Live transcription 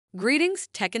Greetings,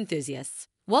 tech enthusiasts.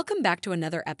 Welcome back to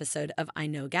another episode of I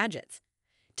Know Gadgets.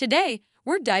 Today,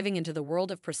 we're diving into the world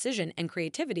of precision and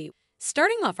creativity.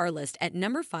 Starting off our list at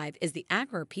number 5 is the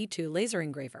ACMER P2 Laser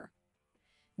Engraver.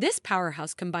 This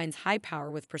powerhouse combines high power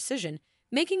with precision,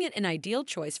 making it an ideal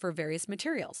choice for various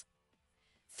materials.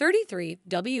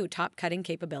 33W top cutting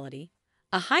capability,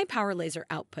 a high-power laser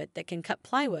output that can cut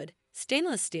plywood,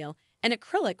 stainless steel, and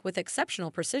acrylic with exceptional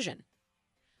precision.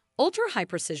 Ultra-high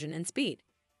precision and speed.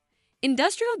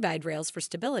 Industrial guide rails for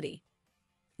stability,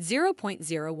 0.01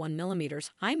 mm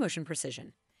high motion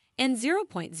precision, and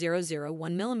 0.001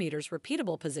 mm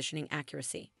repeatable positioning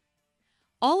accuracy.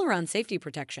 All-around safety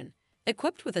protection,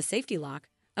 equipped with a safety lock,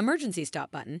 emergency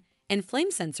stop button, and flame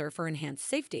sensor for enhanced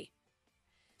safety.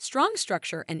 Strong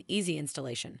structure and easy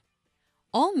installation.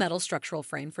 All-metal structural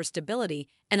frame for stability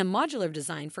and a modular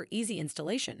design for easy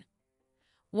installation.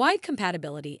 Wide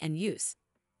compatibility and use.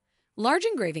 Large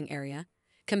engraving area,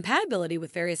 compatibility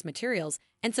with various materials,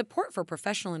 and support for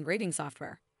professional engraving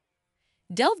software.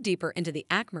 Delve deeper into the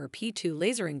ACMER P2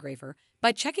 Laser Engraver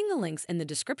by checking the links in the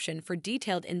description for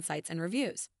detailed insights and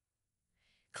reviews.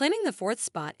 Claiming the fourth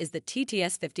spot is the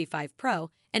TTS55 Pro,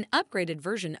 an upgraded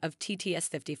version of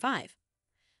TTS55.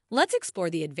 Let's explore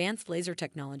the advanced laser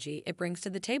technology it brings to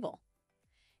the table.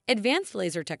 Advanced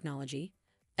laser technology,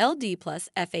 LD plus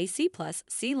FAC plus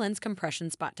C-lens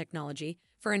compression spot technology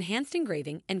for enhanced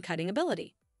engraving and cutting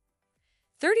ability.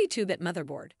 32-bit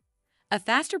motherboard, a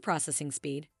faster processing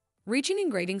speed, reaching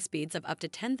engraving speeds of up to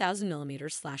 10,000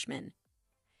 mm/min.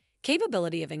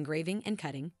 Capability of engraving and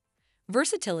cutting,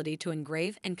 versatility to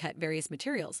engrave and cut various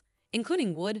materials,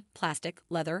 including wood, plastic,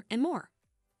 leather, and more.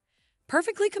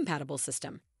 Perfectly compatible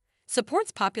system,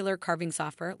 supports popular carving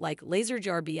software like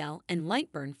LaserJar and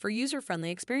Lightburn for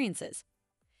user-friendly experiences.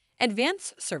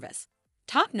 Advanced service,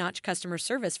 top-notch customer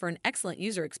service for an excellent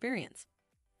user experience.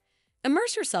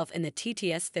 Immerse yourself in the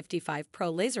TTS55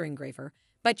 Pro Laser Engraver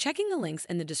by checking the links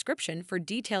in the description for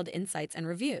detailed insights and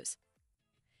reviews.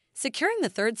 Securing the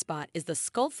third spot is the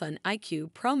SCULPFUN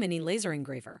iCube Pro Mini Laser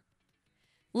Engraver.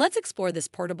 Let's explore this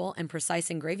portable and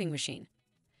precise engraving machine.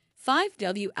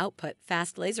 5W output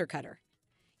fast laser cutter.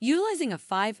 Utilizing a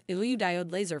 5W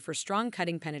diode laser for strong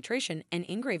cutting penetration and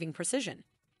engraving precision.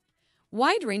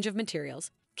 Wide range of materials,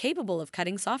 capable of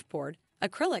cutting softboard,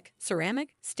 acrylic,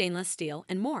 ceramic, stainless steel,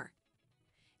 and more.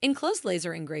 Enclosed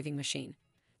laser engraving machine.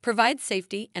 Provides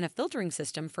safety and a filtering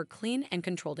system for clean and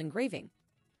controlled engraving.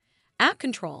 App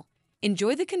control.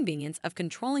 Enjoy the convenience of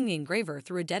controlling the engraver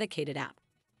through a dedicated app.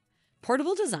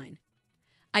 Portable design.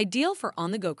 Ideal for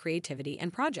on-the-go creativity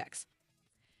and projects.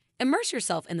 Immerse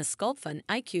yourself in the SCULPFUN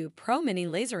iCube Pro Mini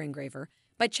Laser Engraver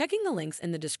by checking the links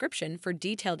in the description for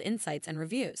detailed insights and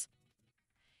reviews.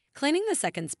 Claiming the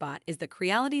second spot is the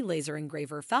Creality Laser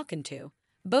Engraver Falcon 2,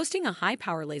 boasting a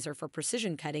high-power laser for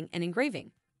precision cutting and engraving.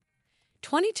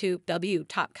 22W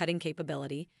top cutting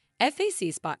capability,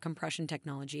 FAC spot compression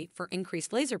technology for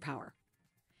increased laser power.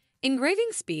 Engraving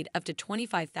speed up to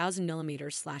 25,000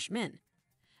 mm/min,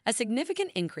 a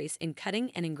significant increase in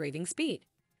cutting and engraving speed.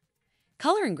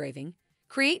 Color engraving,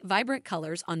 create vibrant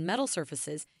colors on metal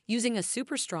surfaces using a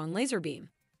super strong laser beam.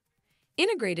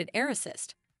 Integrated air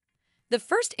assist. The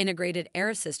first integrated air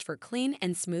assist for clean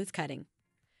and smooth cutting.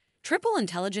 Triple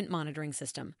intelligent monitoring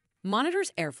system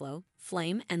monitors airflow,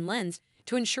 flame, and lens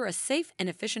to ensure a safe and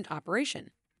efficient operation.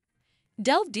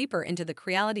 Delve deeper into the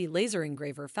Creality Laser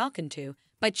Engraver Falcon 2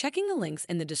 by checking the links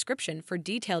in the description for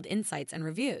detailed insights and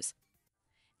reviews.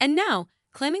 And now,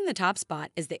 claiming the top spot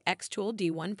is the xTool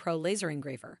D1 Pro Laser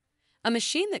Engraver, a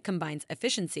machine that combines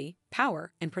efficiency,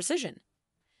 power, and precision.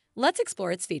 Let's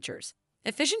explore its features.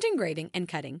 Efficient engraving and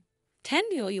cutting.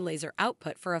 10W laser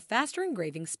output for a faster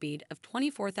engraving speed of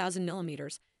 24,000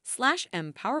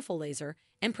 mm/m powerful laser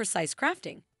and precise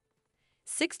crafting.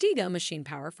 60W machine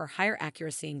power for higher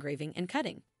accuracy engraving and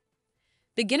cutting.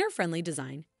 Beginner-friendly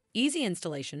design, easy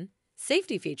installation,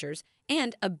 safety features,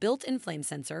 and a built-in flame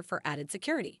sensor for added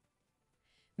security.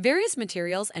 Various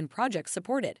materials and projects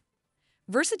supported.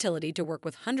 Versatility to work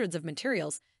with hundreds of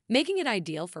materials, making it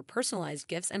ideal for personalized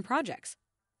gifts and projects.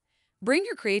 Bring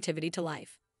your creativity to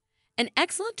life. An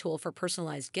excellent tool for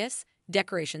personalized gifts,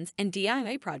 decorations, and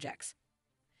DIY projects.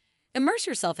 Immerse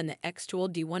yourself in the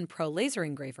xTool D1 Pro Laser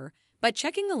Engraver by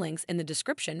checking the links in the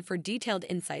description for detailed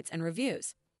insights and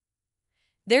reviews.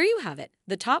 There you have it,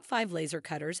 the top 5 laser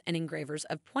cutters and engravers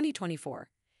of 2024,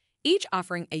 each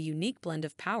offering a unique blend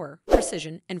of power,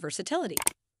 precision, and versatility.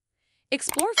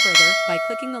 Explore further by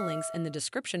clicking the links in the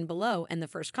description below and the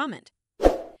first comment.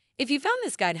 If you found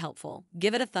this guide helpful,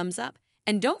 give it a thumbs up,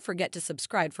 and don't forget to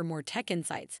subscribe for more tech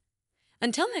insights.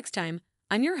 Until next time,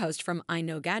 I'm your host from I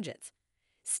Know Gadgets.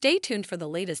 Stay tuned for the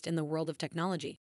latest in the world of technology.